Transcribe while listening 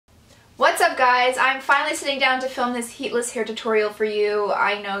What's up guys? I'm finally sitting down to film this heatless hair tutorial for you.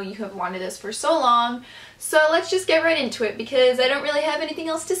 I know you have wanted this for so long, so let's just get right into it because I don't really have anything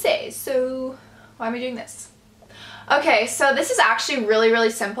else to say, so why am I doing this? Okay, so this is actually really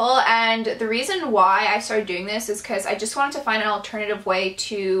simple, and the reason why I started doing this is because I just wanted to find an alternative way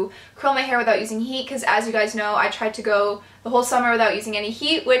to curl my hair without using heat, because as you guys know, I tried to go the whole summer without using any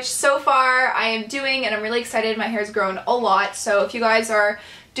heat, which so far I am doing, and I'm really excited. My hair's grown a lot, so if you guys are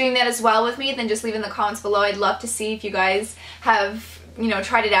doing that as well with me, then just leave in the comments below. I'd love to see if you guys have,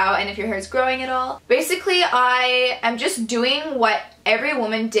 tried it out and if your hair is growing at all. Basically, I am just doing what every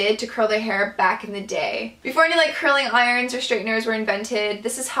woman did to curl their hair back in the day. Before any curling irons or straighteners were invented,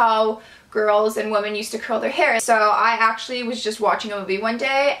 this is how girls and women used to curl their hair. So I actually was just watching a movie one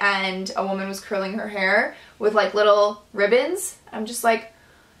day and a woman was curling her hair with little ribbons. I'm just like,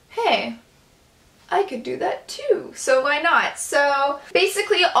 hey, I could do that too, so why not? So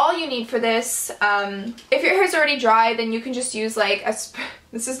basically all you need for this, if your hair's already dry, then you can just use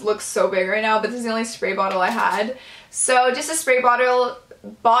looks so big right now, but this is the only spray bottle I had. So just a spray bottle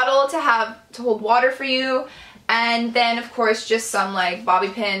to hold water for you, and then of course just some bobby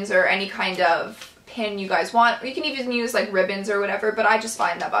pins or any kind of pin you guys want. You can even use ribbons or whatever, but I just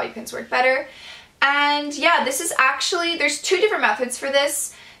find that bobby pins work better. And yeah, this is actually, there's two different methods for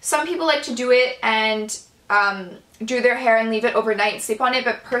this. Some people like to do it and do their hair and leave it overnight and sleep on it,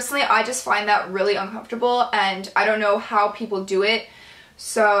 but personally I just find that really uncomfortable and I don't know how people do it.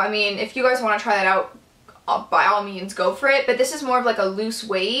 So I mean, if you guys want to try that out, by all means go for it, but this is more of a loose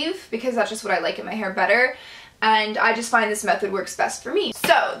wave because that's just what I like in my hair better, and I just find this method works best for me.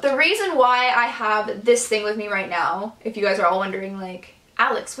 So the reason why I have this thing with me right now, if you guys are all wondering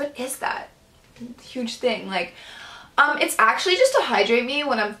Alex, what is that huge thing? It's actually just to hydrate me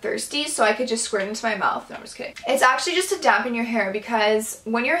when I'm thirsty, so I could just squirt into my mouth. No, I'm just kidding. It's actually just to dampen your hair, because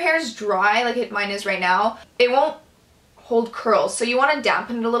when your hair is dry, mine is right now, it won't hold curls. So you want to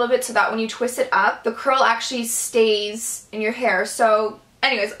dampen it a little bit so that when you twist it up, the curl actually stays in your hair. So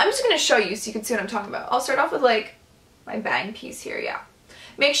anyways, I'm just going to show you so you can see what I'm talking about. I'll start off with my bang piece here, yeah.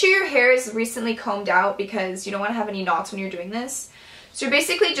 Make sure your hair is recently combed out because you don't want to have any knots when you're doing this. So you're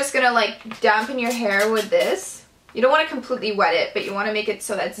basically just going to dampen your hair with this. You don't want to completely wet it, but you want to make it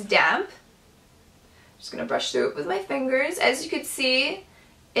so that it's damp. Just going to brush through it with my fingers. As you can see,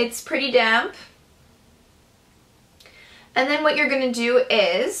 it's pretty damp. And then what you're going to do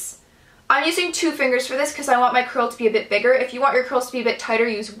is, I'm using 2 fingers for this because I want my curl to be a bit bigger. If you want your curls to be a bit tighter,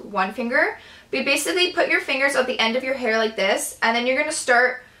 use 1 finger. But you basically put your fingers at the end of your hair like this, and then you're going to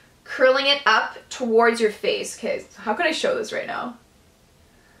start curling it up towards your face. Okay, how can I show this right now?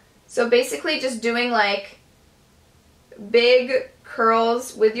 So basically just doing big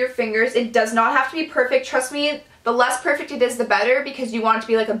curls with your fingers. It does not have to be perfect. Trust me, the less perfect it is, the better, because you want it to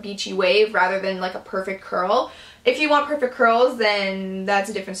be a beachy wave rather than a perfect curl. If you want perfect curls, then that's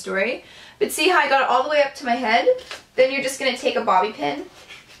a different story. But see how I got it all the way up to my head? Then you're just going to take a bobby pin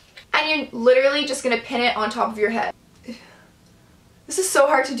and you're literally just going to pin it on top of your head. This is so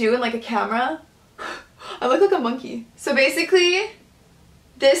hard to do in a camera. I look like a monkey. So basically,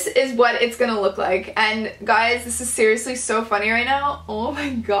 this is what it's gonna look like, and guys, this is seriously so funny right now. Oh my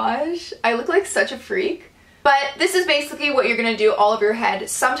gosh, I look like such a freak. But this is basically what you're gonna do all over your head.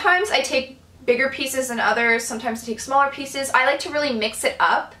 Sometimes I take bigger pieces than others, sometimes I take smaller pieces. I like to really mix it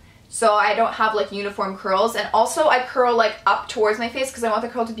up so I don't have uniform curls, and also I curl up towards my face because I want the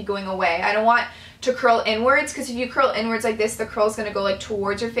curl to be going away. I don't want to curl inwards, because if you curl inwards like this, the curl is gonna go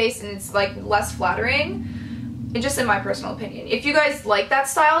towards your face and it's less flattering. Just in my personal opinion. If you guys like that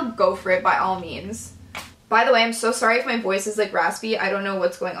style, go for it by all means. By the way, I'm so sorry if my voice is raspy. I don't know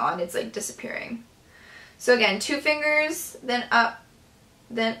what's going on. It's disappearing. So again, 2 fingers, then up,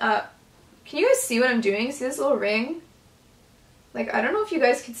 then up. Can you guys see what I'm doing? See this little ring? I don't know if you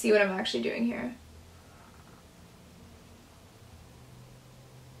guys can see what I'm actually doing here.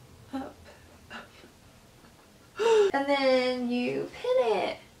 Up, up. And then you pin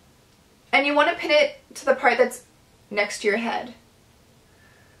it. And you want to pin it to the part that's next to your head.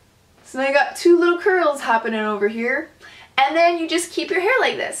 So now I got 2 little curls happening over here. And then you just keep your hair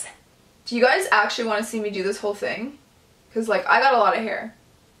like this. Do you guys actually want to see me do this whole thing? Because I got a lot of hair.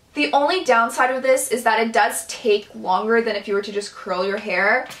 The only downside of this is that it does take longer than if you were to just curl your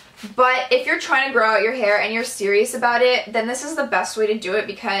hair. But if you're trying to grow out your hair and you're serious about it, then this is the best way to do it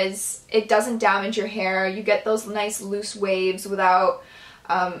because it doesn't damage your hair. You get those nice loose waves without...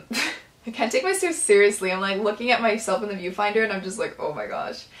 I can't take myself seriously. I'm looking at myself in the viewfinder and I'm just oh my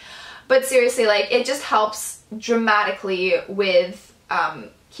gosh. But seriously, it just helps dramatically with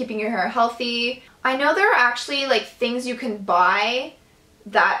keeping your hair healthy. I know there are actually things you can buy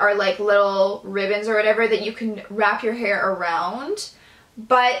that are like little ribbons or whatever that you can wrap your hair around.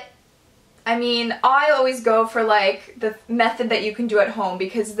 But I mean, I always go for like the method that you can do at home,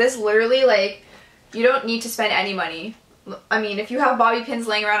 because this literally, like, you don't need to spend any money. I mean, if you have bobby pins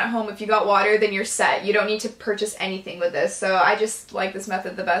laying around at home, if you got water, then you're set. You don't need to purchase anything with this. So I just like this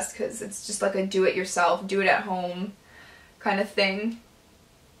method the best because it's just like a do-it-yourself, do-it-at-home kind of thing.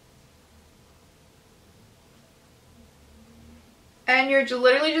 And you're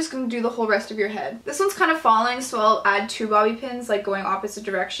literally just going to do the whole rest of your head. This one's kind of falling, so I'll add 2 bobby pins, like going opposite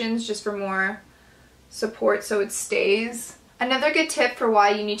directions, just for more support so it stays. Another good tip for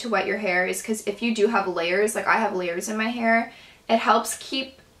why you need to wet your hair is because if you do have layers, like I have layers in my hair, it helps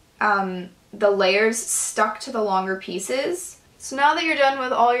keep the layers stuck to the longer pieces. So now that you're done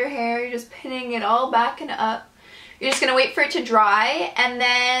with all your hair, you're just pinning it all back and up. You're just going to wait for it to dry, and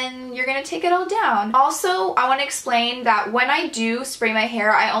then you're going to take it all down. Also, I want to explain that when I do spray my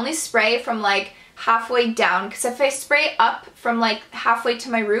hair, I only spray from like halfway down, because if I spray up from like halfway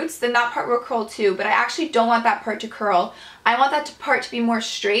to my roots, then that part will curl too, but I actually don't want that part to curl. I want that part to be more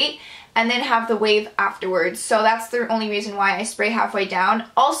straight and then have the wave afterwards. So that's the only reason why I spray halfway down.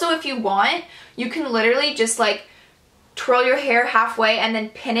 Also, if you want, you can literally just like twirl your hair halfway and then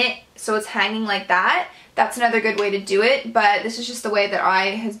pin it so it's hanging like that. That's another good way to do it, but this is just the way that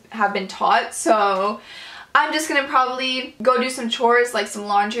I have been taught. So I'm just gonna probably go do some chores, like some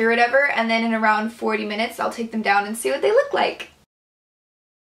laundry or whatever, and then in around 40 minutes I'll take them down and see what they look like.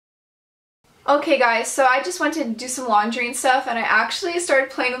 Okay guys, so I just went to do some laundry and stuff, and I actually started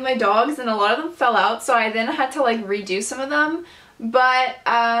playing with my dogs and a lot of them fell out, so I then had to like redo some of them. But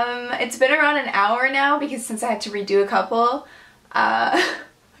it's been around an hour now, because since I had to redo a couple.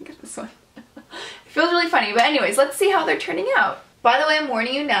 Look at this one. It feels really funny, but anyways, let's see how they're turning out. By the way, I'm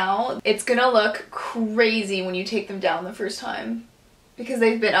warning you now, it's gonna look crazy when you take them down the first time, because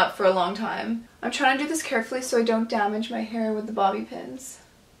they've been up for a long time. I'm trying to do this carefully so I don't damage my hair with the bobby pins.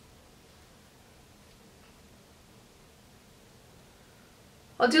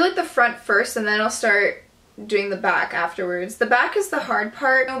 I'll do like the front first, and then I'll start doing the back afterwards. The back is the hard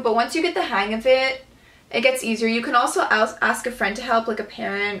part, but once you get the hang of it, it gets easier. You can also ask a friend to help, like a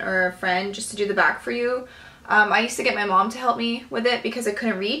parent or a friend, just to do the back for you. I used to get my mom to help me with it because I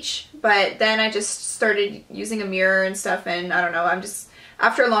couldn't reach, but then I just started using a mirror and stuff, and I don't know, I'm just,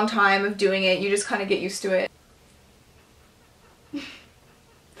 after a long time of doing it, you just kind of get used to it.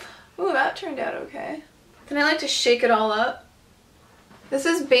 Ooh, that turned out okay. Then I like to shake it all up. This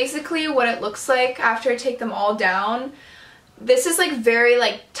is basically what it looks like after I take them all down. This is like very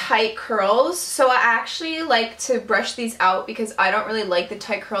like tight curls, so I actually like to brush these out because I don't really like the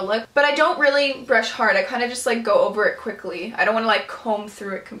tight curl look, but I don't really brush hard. I kind of just like go over it quickly. I don't want to like comb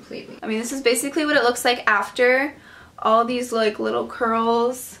through it completely. I mean, this is basically what it looks like after all these like little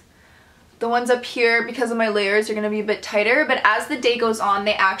curls. The ones up here, because of my layers, are going to be a bit tighter, but as the day goes on,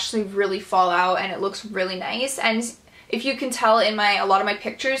 they actually really fall out and it looks really nice. And if you can tell in a lot of my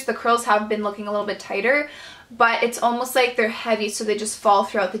pictures, the curls have been looking a little bit tighter, but it's almost like they're heavy, so they just fall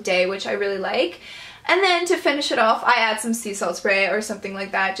throughout the day, which I really like. And then to finish it off, I add some sea salt spray or something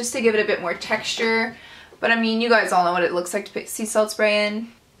like that, just to give it a bit more texture. But I mean, you guys all know what it looks like to put sea salt spray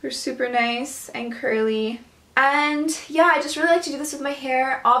in. They're super nice and curly. And yeah, I just really like to do this with my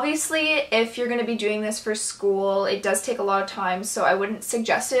hair. Obviously, if you're going to be doing this for school, it does take a lot of time, so I wouldn't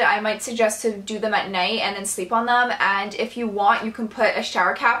suggest it. I might suggest to do them at night and then sleep on them, and if you want, you can put a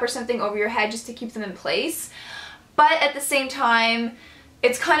shower cap or something over your head just to keep them in place. But at the same time,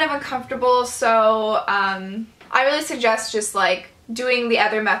 it's kind of uncomfortable, so I really suggest just like doing the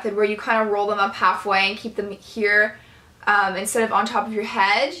other method where you kind of roll them up halfway and keep them here instead of on top of your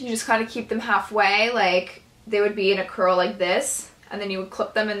head. You just kind of keep them halfway, like they would be in a curl like this, and then you would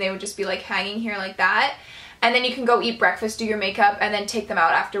clip them and they would just be like hanging here like that. And then you can go eat breakfast, do your makeup, and then take them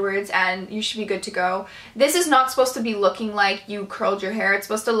out afterwards, and you should be good to go. This is not supposed to be looking like you curled your hair. It's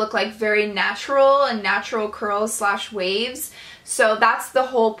supposed to look like very natural and natural curls slash waves. So that's the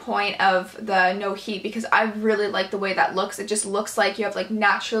whole point of the no heat, because I really like the way that looks. It just looks like you have like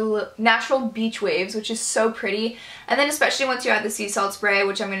natural beach waves, which is so pretty. And then especially once you add the sea salt spray,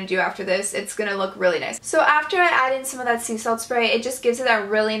 which I'm going to do after this, it's going to look really nice. So after I add in some of that sea salt spray, it just gives it that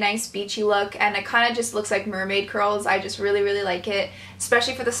really nice beachy look, and it kind of just looks like mermaid curls. I just really, really like it.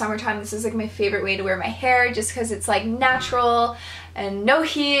 Especially for the summertime, this is like my favorite way to wear my hair, just because it's like natural and no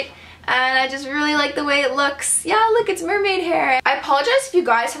heat. And I just really like the way it looks. Yeah, look, it's mermaid hair. I apologize if you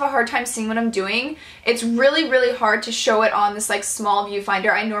guys have a hard time seeing what I'm doing. It's really, really hard to show it on this like small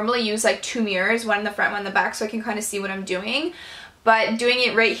viewfinder. I normally use like 2 mirrors, one in the front, one in the back, so I can kind of see what I'm doing. but doing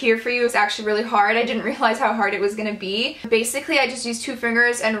it right here for you is actually really hard. I didn't realize how hard it was gonna be. Basically, I just use 2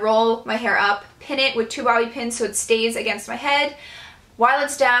 fingers and roll my hair up, pin it with 2 bobby pins so it stays against my head. While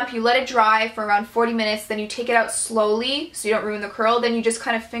it's damp, you let it dry for around 40 minutes, then you take it out slowly so you don't ruin the curl, then you just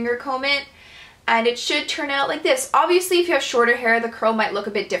kind of finger comb it, and it should turn out like this. Obviously, if you have shorter hair, the curl might look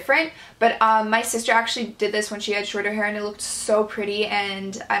a bit different, but my sister actually did this when she had shorter hair and it looked so pretty,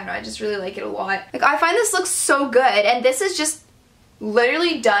 and I don't know, I just really like it a lot. Like, I find this looks so good, and this is just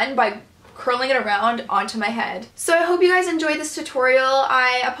literally done by curling it around onto my head. So I hope you guys enjoyed this tutorial.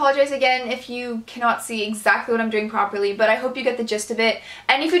 I apologize again if you cannot see exactly what I'm doing properly, but I hope you get the gist of it.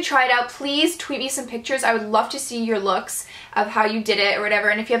 And if you try it out, please tweet me some pictures. I would love to see your looks of how you did it or whatever.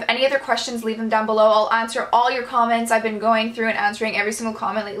 And if you have any other questions, leave them down below. I'll answer all your comments. I've been going through and answering every single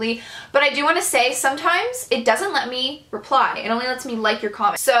comment lately. But I do want to say, sometimes it doesn't let me reply. It only lets me like your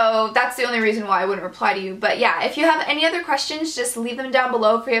comment. So that's the only reason why I wouldn't reply to you. But yeah, if you have any other questions, just leave them down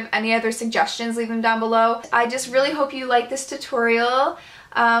below. If you have any other suggestions, leave them down below. I just really hope you like this tutorial.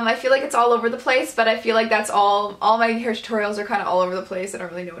 I feel like it's all over the place, but I feel like that's all my hair tutorials are kind of all over the place. I don't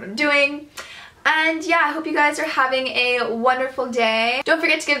really know what I'm doing. And yeah, I hope you guys are having a wonderful day. Don't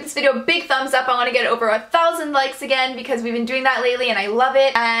forget to give this video a big thumbs up. I want to get over 1,000 likes again because we've been doing that lately and I love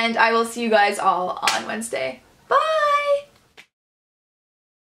it. And I will see you guys all on Wednesday. Bye!